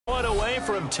Away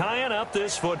from tying up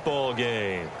this football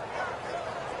game.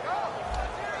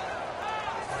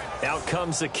 Out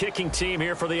comes the kicking team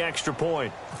here for the extra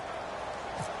point.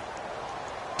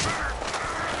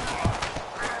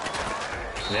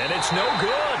 And it's no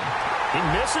good. He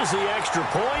misses the extra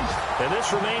point, and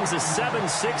this remains a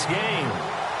 7-6 game.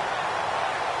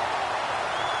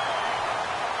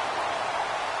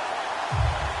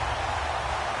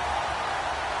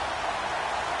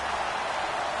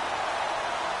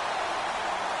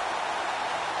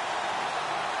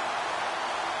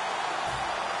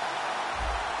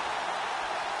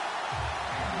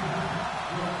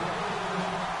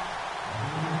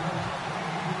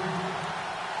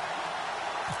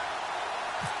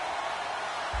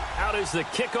 Out is the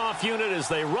kickoff unit as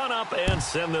they run up and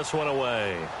send this one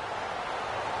away.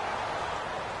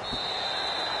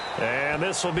 And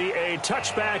this will be a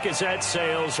touchback as that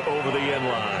sails over the end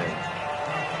line.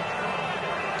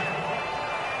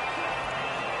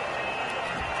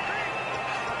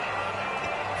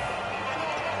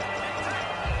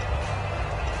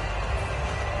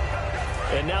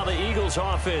 And now the Eagles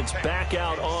offense back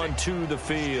out onto the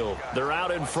field. They're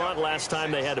out in front. Last time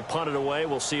they had to punt it away.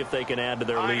 We'll see if they can add to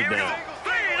their lead now.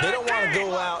 They don't want to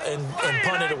go out and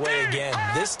punt it away again.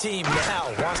 This team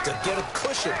now wants to get a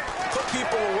cushion, put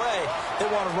people away. They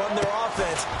want to run their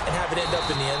offense and have it end up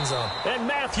in the end zone. And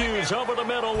Matthews over the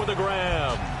middle with a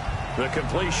grab. The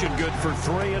completion good for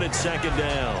 3, and it's second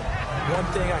down. One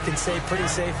thing I can say pretty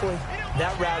safely,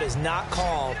 that route is not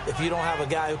called if you don't have a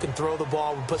guy who can throw the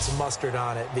ball and put some mustard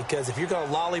on it. Because if you're going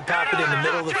to lollipop it in the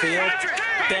middle of the field,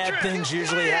 bad things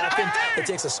usually happen. It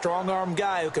takes a strong-arm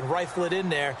guy who can rifle it in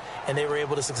there, and they were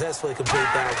able to successfully complete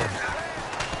that one.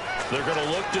 They're going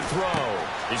to look to throw.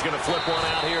 He's going to flip one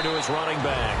out here to his running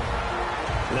back.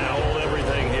 Now hold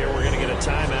everything here. We're going to get a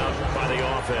timeout by the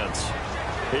offense.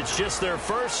 It's just their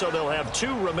first, so they'll have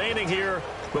 2 remaining here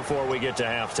before we get to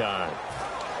halftime.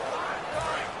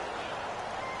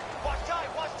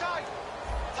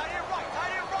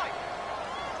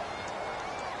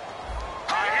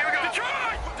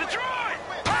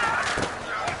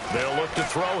 They'll look to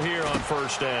throw here on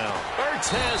first down. Ertz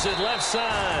has it left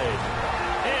side.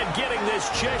 And getting this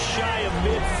just shy of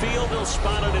midfield, they'll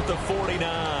spot it at the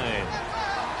 49.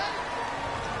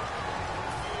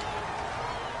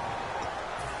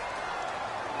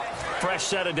 Fresh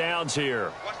set of downs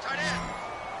here.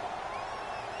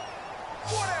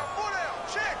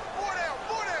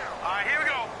 Here we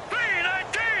go.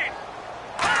 3-19.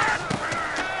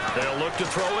 They'll look to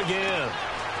throw again.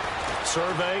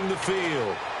 Surveying the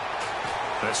field.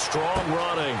 A strong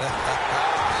running.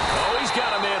 Oh, he's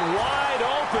got a man wide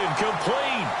open,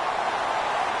 complete.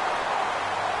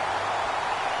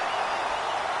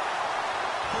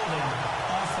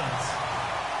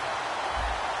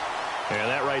 And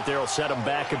that right there will set him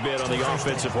back a bit on the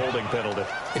offensive holding penalty.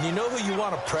 And you know who you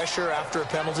want to pressure after a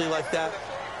penalty like that?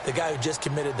 The guy who just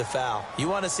committed the foul. You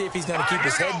want to see if he's going to keep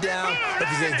his head down, if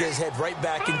he's going to get his head right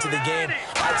back into the game.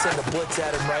 I'd send a blitz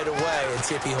at him right away and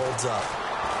see if he holds up.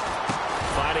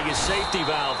 Finding his safety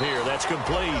valve here. That's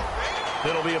complete.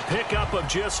 It'll be a pickup of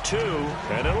just 2,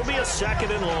 and it'll be a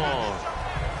 2nd and long.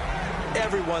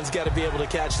 Everyone's got to be able to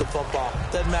catch the football.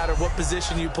 Doesn't matter what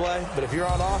position you play, but if you're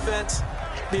on offense,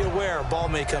 be aware a ball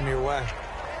may come your way.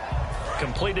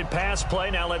 Completed pass play.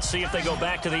 Now let's see if they go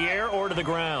back to the air or to the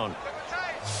ground.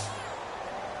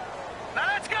 Now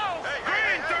let's go.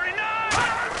 Green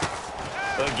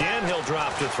 39. Again, he'll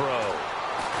drop to throw.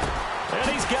 And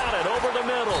he's got it over the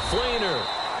middle. Fleener.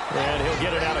 And he'll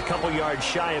get it out a couple yards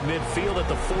shy of midfield at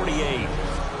the 48.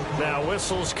 Now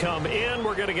whistles come in.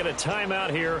 We're going to get a timeout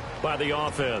here by the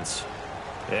offense.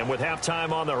 And with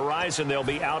halftime on the horizon, they'll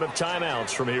be out of timeouts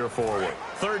from here forward.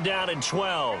 3rd down and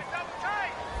 12.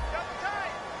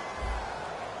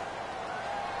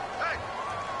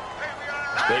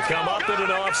 They come up in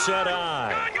an offset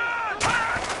eye.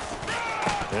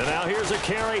 And now here's a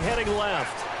carry heading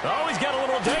left. Oh, he's got a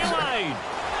little daylight.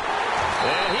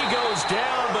 And he goes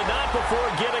down, but not before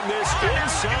getting this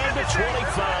inside the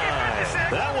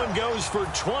 25. That one goes for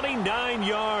 29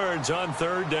 yards on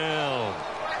 3rd down.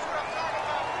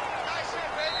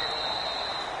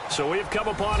 So we've come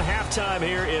upon halftime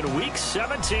here in Week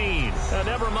 17.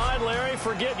 Never mind, Larry,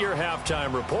 forget your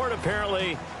halftime report.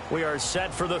 Apparently, we are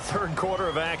set for the 3rd quarter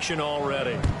of action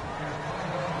already.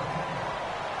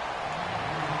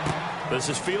 This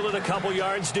is fielded a couple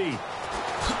yards deep.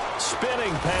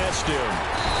 Spinning past him.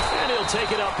 And he'll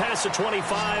take it up past the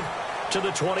 25 to the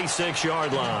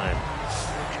 26-yard line.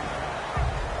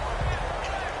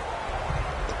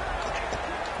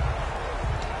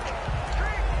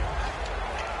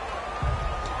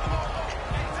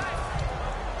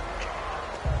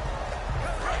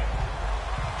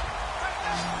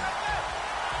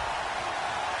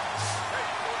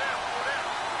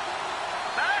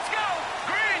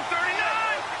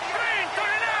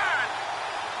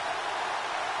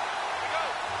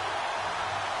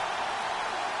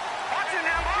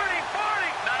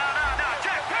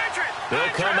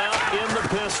 They'll come out in the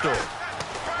pistol.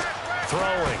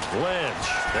 Throwing, Lynch.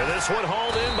 And this one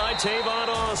hauled in by Tavon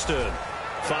Austin.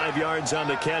 5 yards on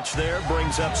the catch there,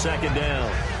 brings up second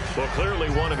down. Well, clearly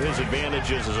one of his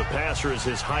advantages as a passer is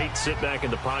his height. Sit back in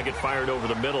the pocket, fired over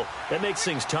the middle. That makes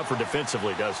things tougher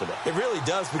defensively, doesn't it? It really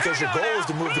does, because your goal is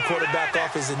to move the quarterback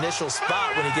off his initial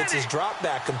spot when he gets his drop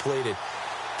back completed.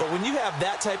 But when you have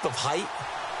that type of height,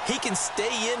 he can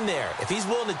stay in there if he's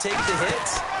willing to take the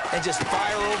hits and just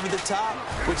fire over the top,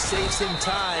 which saves him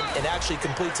time and actually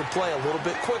completes a play a little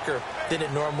bit quicker than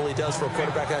it normally does for a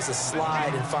quarterback who has to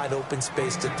slide and find open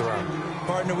space to throw.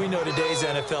 Partner, we know today's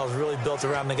NFL is really built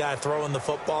around the guy throwing the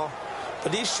football.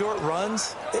 But these short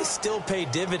runs, they still pay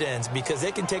dividends because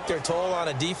they can take their toll on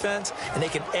a defense and they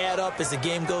can add up as the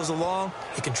game goes along.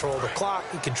 You control the clock,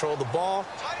 you control the ball,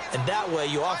 and that way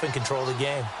you often control the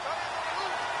game.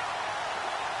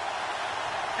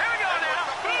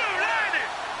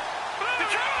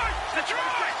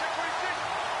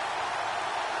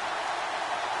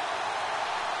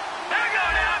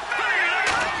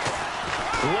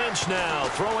 Lynch now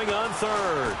throwing on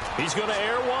third. He's going to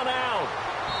air one out.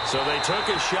 So they took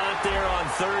a shot there on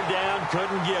third down,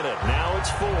 couldn't get it. Now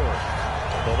it's fourth.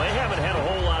 Well, they haven't had a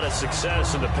whole lot of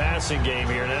success in the passing game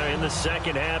here. Now in the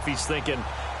second half, he's thinking,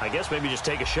 I guess maybe just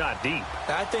take a shot deep.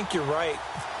 I think you're right.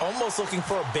 Almost looking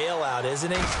for a bailout,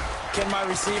 isn't he? Can my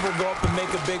receiver go up and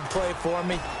make a big play for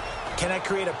me? Can I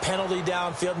create a penalty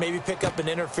downfield, maybe pick up an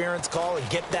interference call and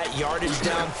get that yardage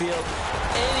downfield?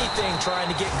 Anything trying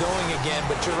to get going again,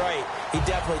 but you're right. He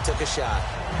definitely took a shot.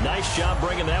 Nice job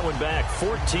bringing that one back.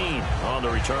 14 on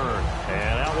the return.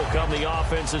 And out will come the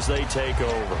offense as they take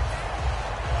over.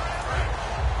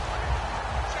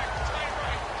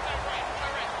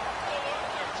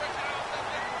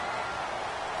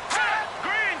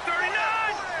 Green, 39.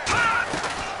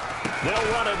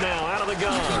 They'll run it now out of the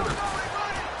gun.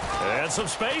 And some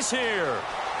space here.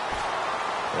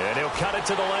 And he'll cut it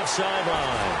to the left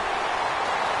sideline.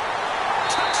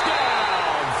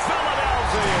 Touchdown,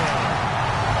 Philadelphia.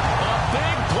 A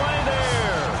big play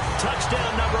there.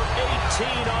 Touchdown number 18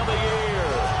 on the year.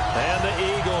 And the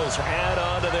Eagles add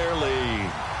on to their lead.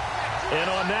 And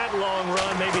on that long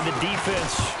run, maybe the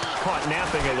defense caught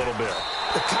napping a little bit.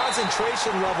 The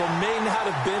concentration level may not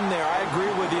have been there. I agree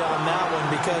with you on that one,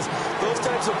 because those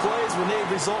types of plays, when they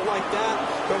result like that,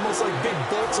 they're almost like big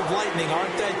bolts of lightning,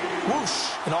 aren't they?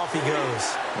 Whoosh, and off he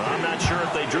goes. Well, I'm not sure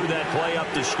if they drew that play up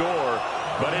to score,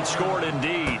 but it scored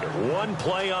indeed. One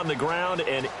play on the ground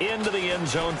and into the end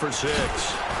zone for 6.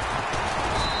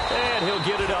 And he'll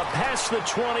get it up past the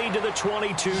 20 to the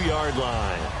 22-yard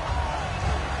line.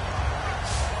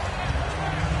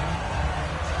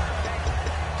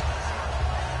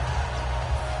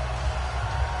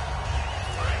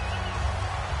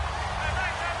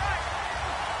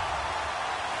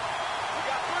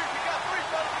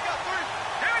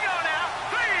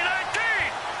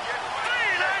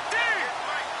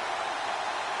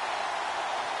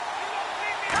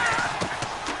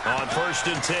 On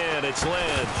 1st and 10, it's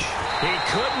Lynch. He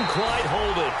couldn't quite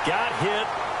hold it. Got hit.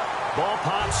 Ball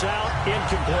pops out.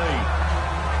 Incomplete.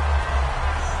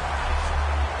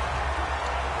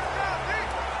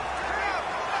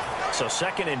 So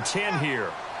 2nd and 10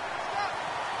 here.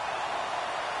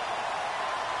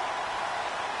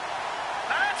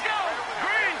 Let's go.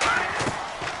 Green.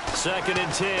 2nd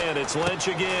and 10. It's Lynch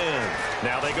again.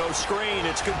 Now they go screen.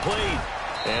 It's complete.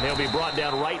 And he'll be brought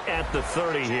down right at the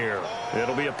 30 here.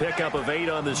 It'll be a pickup of 8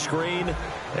 on the screen,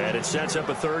 and it sets up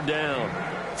a 3rd down.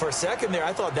 For a second there,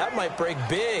 I thought that might break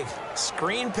big.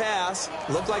 Screen pass.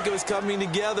 Looked like it was coming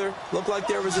together. Looked like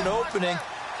there was an opening.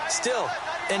 Still,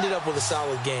 ended up with a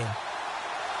solid game.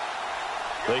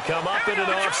 They come up in an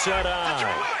offset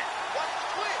eye.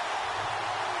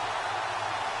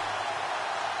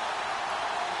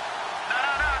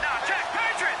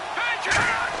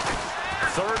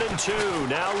 3rd and 2.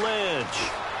 Now Lynch.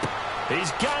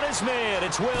 He's got his man.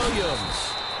 It's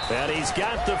Williams. And he's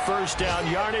got the first down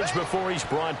yardage before he's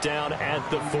brought down at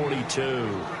the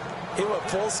 42. He went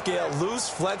full scale, loose,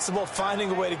 flexible, finding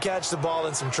a way to catch the ball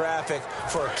in some traffic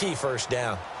for a key first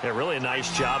down. Yeah, really a nice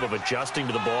job of adjusting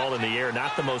to the ball in the air.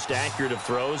 Not the most accurate of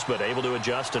throws, but able to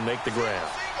adjust and make the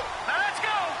grab. Let's go.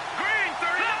 Green,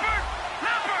 30.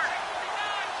 Leopard.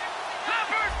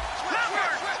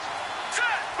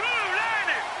 Set. Blue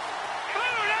 90.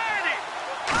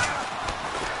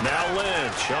 Now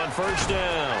Lynch on 1st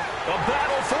down. A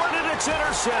battle for it, and it's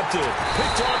intercepted.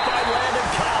 Picked off by Landon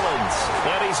Collins.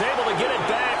 And he's able to get it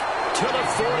back to the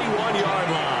 41-yard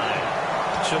line.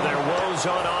 So their woes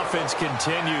on offense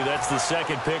continue. That's the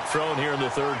 2nd pick thrown here in the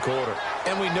 3rd quarter.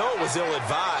 And we know it was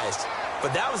ill-advised.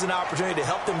 but that was an opportunity to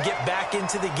help them get back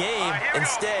into the game.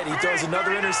 Instead, he throws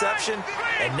another interception,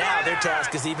 and now their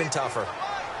task is even tougher.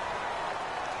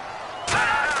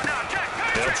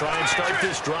 They'll try and start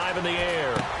this drive in the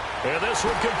air. And this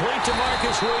one complete to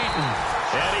Marcus Wheaton.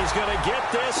 And he's going to get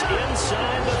this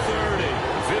inside the 30.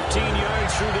 15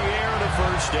 yards through the air and a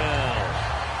first down.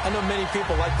 I know many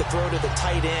people like to throw to the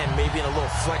tight end, maybe in a little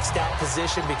flexed out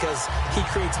position because he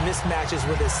creates mismatches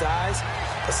with his size.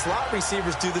 The slot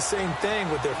receivers do the same thing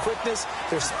with their quickness,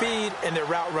 their speed, and their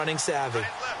route running savvy.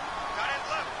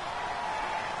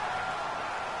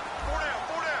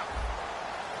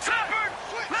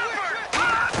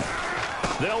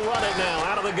 They'll run it now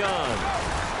out of the gun.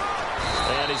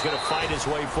 And he's going to fight his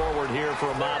way forward here for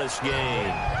a modest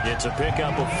gain. It's a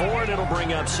pickup of 4, and it'll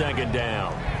bring up second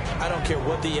down. I don't care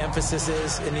what the emphasis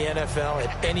is in the NFL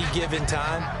at any given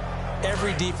time.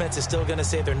 Every defense is still going to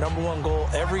say their #1 goal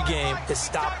every game is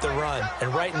stop the run.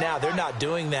 And right now, they're not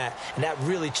doing that, and that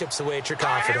really chips away at your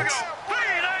confidence.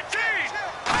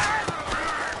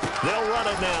 They'll run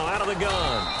it now out of the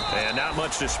gun. And not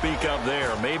much to speak of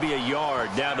there. Maybe a yard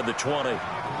down to the 20.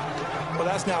 Well,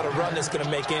 that's not a run that's going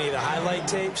to make any of the highlight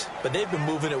tapes, but they've been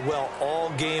moving it well all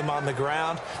game on the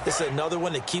ground. This is another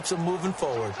one that keeps them moving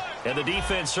forward. And the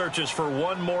defense searches for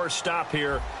one more stop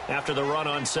here after the run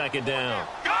on second down.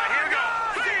 Here we go.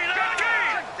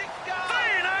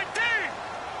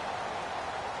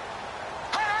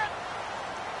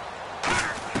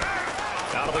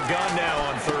 Out of the gun now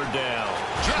on third down.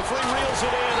 Jeffrey reels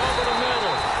it in over the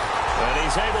middle. And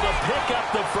he's able to pick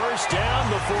up the first down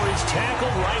before he's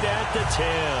tackled right at the 10.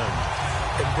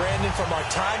 And Brandon, from our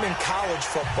time in college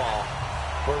football,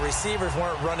 where receivers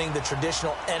weren't running the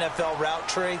traditional NFL route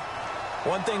tree,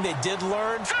 one thing they did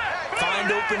learn,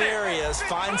 find open areas,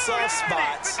 find soft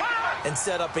spots, and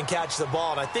set up and catch the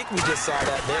ball. And I think we just saw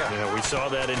that there. Yeah, we saw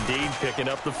that indeed, picking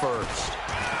up the first.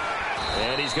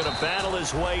 And he's going to battle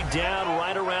his way down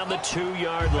right around the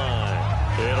 2-yard line.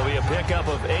 It'll be a pickup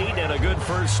of 8 and a good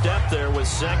first step there with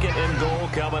second and goal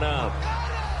coming up.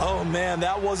 Oh, man,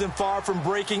 that wasn't far from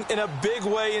breaking in a big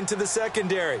way into the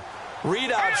secondary.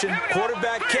 Read option,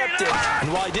 quarterback kept it,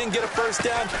 and while he didn't get a first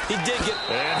down, he did get...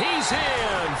 And he's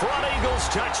in for an Eagles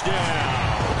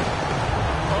touchdown.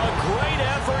 A great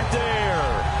effort there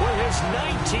with his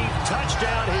 19th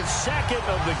touchdown, his second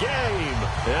of the game.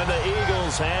 And the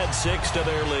Eagles had 6 to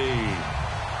their lead.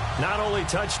 Not only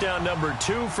touchdown number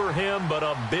 2 for him, but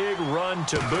a big run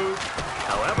to boot.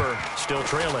 However, still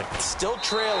trailing. Still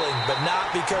trailing, but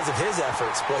not because of his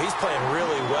efforts. Well, he's playing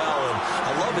really well, and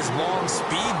I love his long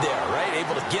speed there, right?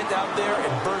 Able to get out there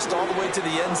and burst all the way to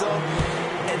the end zone,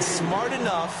 and smart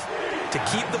enough to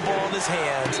keep the ball in his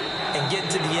hands and get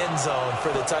into the end zone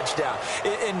for the touchdown.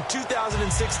 In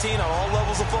 2016, on all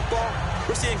levels of football,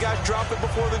 we're seeing guys drop it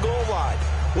before the goal line.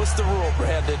 What's the rule,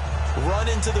 Brandon? Run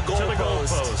into the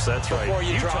goalpost. That's right. Before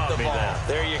you drop the ball. That.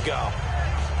 There you go.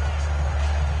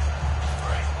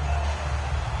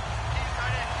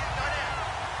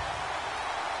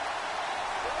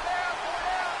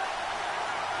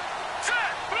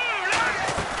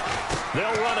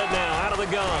 They'll run it now out of the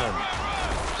gun.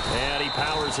 And he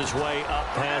powers his way up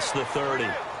past the 30.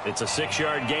 It's a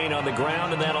 6-yard gain on the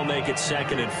ground, and that'll make it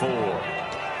second and 4.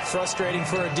 Frustrating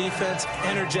for a defense,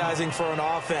 energizing for an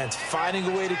offense. Finding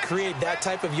a way to create that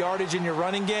type of yardage in your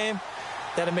running game,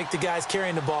 that'll make the guys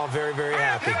carrying the ball very, very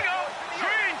happy.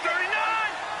 Green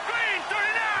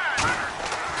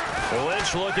 39.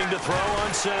 Lynch looking to throw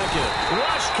on second.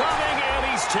 Rush coming, and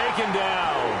he's taken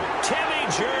down. Timmy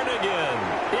Jernigan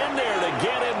in there to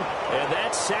get him, and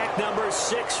that's sack number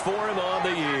 6 for him on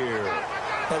the year.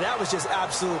 Now, that was just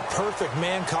absolute perfect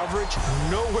man coverage.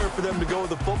 Nowhere for them to go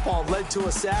with the football. Led to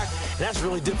a sack. And that's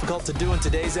really difficult to do in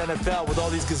today's NFL with all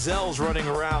these gazelles running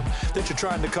around that you're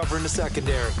trying to cover in the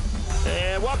secondary.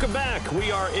 And welcome back.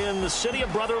 We are in the city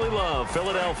of brotherly love,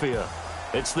 Philadelphia.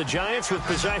 It's the Giants with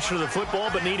possession of the football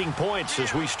but needing points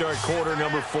as we start quarter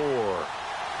number 4.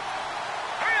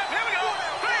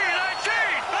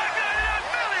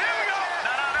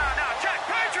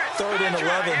 Third and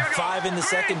 11, 5 in the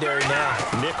secondary now.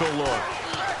 Nickel look.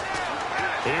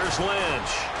 Here's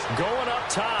Lynch going up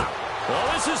top.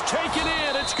 Oh, this is taken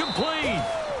in. It's complete.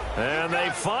 And they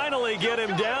finally get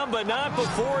him down, but not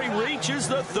before he reaches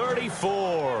the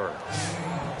 34.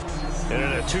 And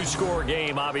in a 2-score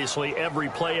game, obviously, every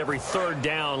play, every third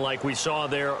down, like we saw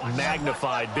there,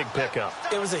 magnified. Big pickup.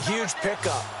 It was a huge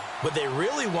pickup. What they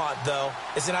really want, though,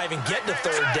 is to not even get to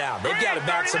third down. They've got to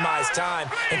maximize time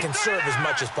and conserve as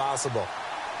much as possible.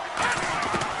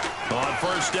 On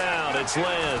first down, it's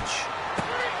Lynch.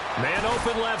 Man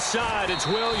open left side, it's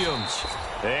Williams.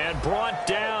 And brought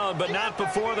down, but not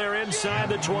before they're inside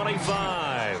the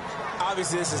 25.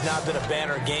 Obviously, this has not been a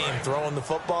banner game throwing the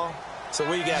football. So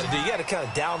what you got to do, you got to kind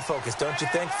of down focus, don't you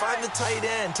think? Find the tight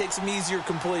end, take some easier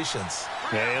completions.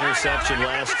 Yeah, interception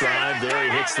last drive. There he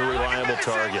hits the reliable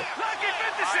target. Here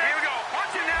we go.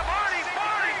 Watch it now, Barney.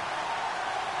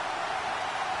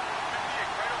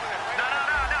 No.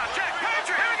 Check.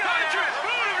 Patrick. Here we go. Patrick.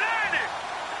 Blue 90.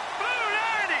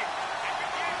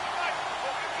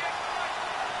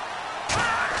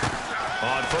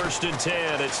 On 1st and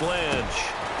 10, it's Lynch.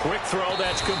 Quick throw,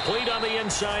 that's complete on the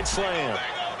inside slant.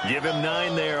 Give him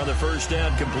 9 there on the first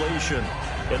down completion.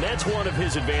 And that's one of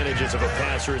his advantages of a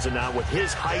passer, is it not? With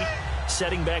his height,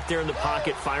 setting back there in the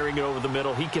pocket, firing it over the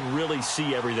middle, he can really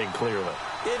see everything clearly.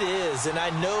 It is, and I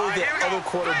know that other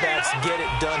quarterbacks get it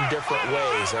done different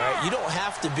ways, all right? You don't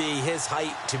have to be his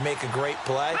height to make a great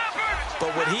play,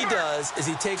 but what he does is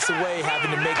he takes away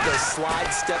having to make those slide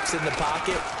steps in the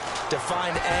pocket to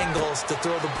find angles to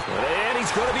throw the ball. And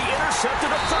he's going to be intercepted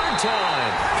a 3rd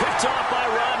time. Picked off by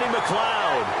Rodney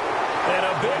McLeod. And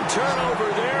a big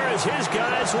turnover there as his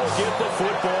guys will get the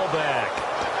football back.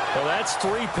 Well, that's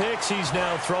 3 picks he's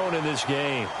now thrown in this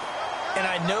game. And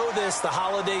I know this, the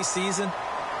holiday season,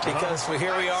 because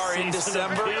here we are in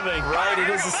December, right? It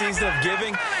is the season of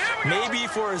giving. Maybe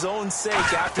for his own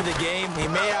sake, after the game, he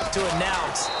may have to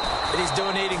announce that he's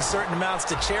donating certain amounts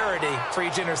to charity for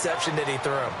each interception that he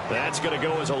threw. That's going to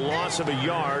go as a loss of a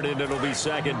yard, and it'll be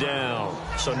 2nd down.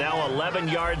 So now 11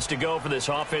 yards to go for this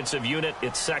offensive unit.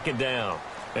 It's 2nd down.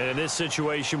 And in this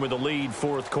situation with the lead,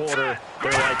 4th quarter,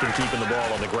 they're liking keeping the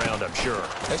ball on the ground, I'm sure.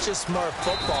 That's just smart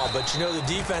football, but you know the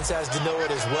defense has to know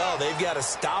it as well. They've got to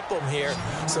stop them here.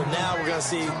 So now we're going to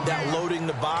see that loading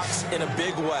the box in a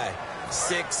big way.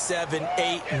 6, 7,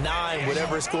 8, 9,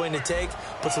 whatever it's going to take,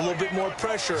 puts a little bit more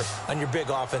pressure on your big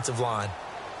offensive line.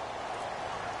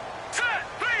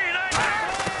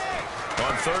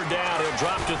 On 3rd down, he'll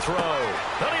drop to throw.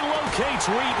 Then he locates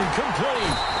Wheaton,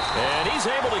 complete. And he's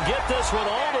able to get this one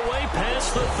all the way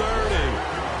past the 30.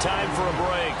 Time for a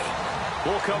break.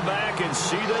 We'll come back and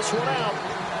see this one out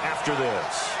after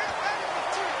this.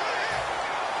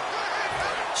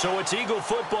 So it's Eagle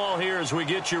football here as we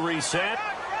get you reset.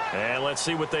 And let's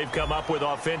see what they've come up with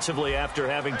offensively after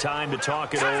having time to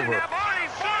talk it over.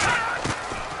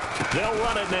 They'll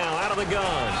run it now out of the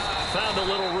gun. Found a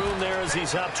little room there as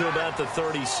he's up to about the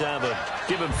 37.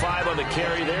 Give him 5 on the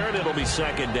carry there, and it'll be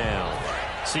 2nd down.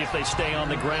 See if they stay on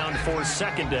the ground for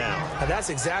 2nd down. And that's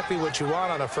exactly what you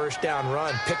want on a 1st down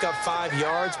run. Pick up 5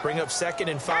 yards, bring up 2nd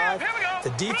and 5. The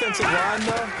defensive line,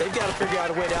 though, they've got to figure out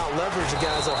a way to out-leverage the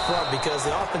guys up front because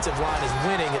the offensive line is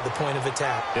winning at the point of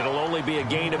attack. It'll only be a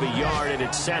gain of a yard, and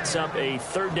it sets up a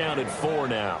 3rd down and 4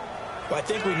 now. Well, I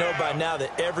think we know by now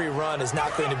that every run is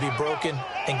not going to be broken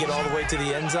and get all the way to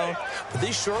the end zone. But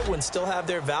these short ones still have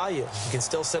their value. You can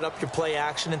still set up your play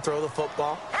action and throw the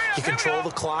football. You control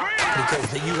the clock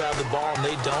because you have the ball and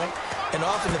they don't. And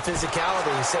often the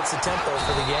physicality sets the tempo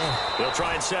for the game. They'll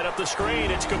try and set up the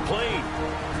screen. It's complete.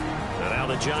 And now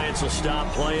the Giants will stop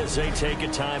play as they take a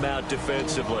timeout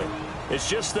defensively. It's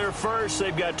just their first.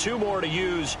 They've got 2 more to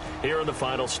use here in the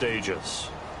final stages.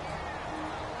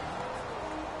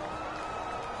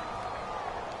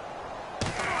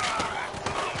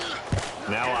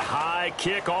 Now a high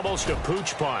kick, almost a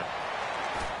pooch punt.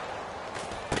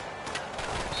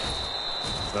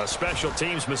 A special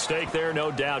teams mistake there,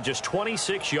 no doubt. Just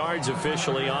 26 yards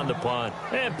officially on the punt.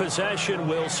 And possession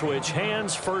will switch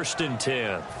hands, 1st and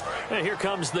 10. And here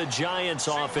comes the Giants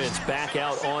offense back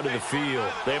out onto the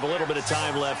field. They have a little bit of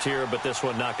time left here, but this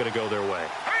one not going to go their way.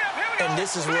 And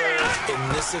this is where,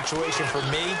 in this situation for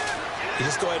me, you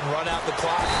just go ahead and run out the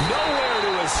clock. Nowhere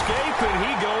to escape, and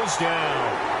he goes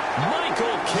down.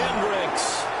 Michael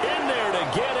Kendricks in there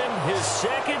to get him his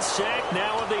 2nd sack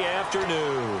now of the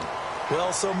afternoon.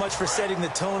 Well, so much for setting the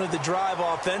tone of the drive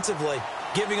offensively.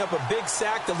 Giving up a big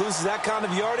sack that loses that kind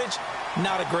of yardage,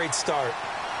 not a great start.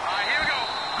 All right, here we go.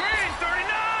 Green 39.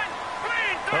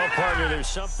 Green 39. Oh, partner, there's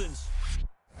something...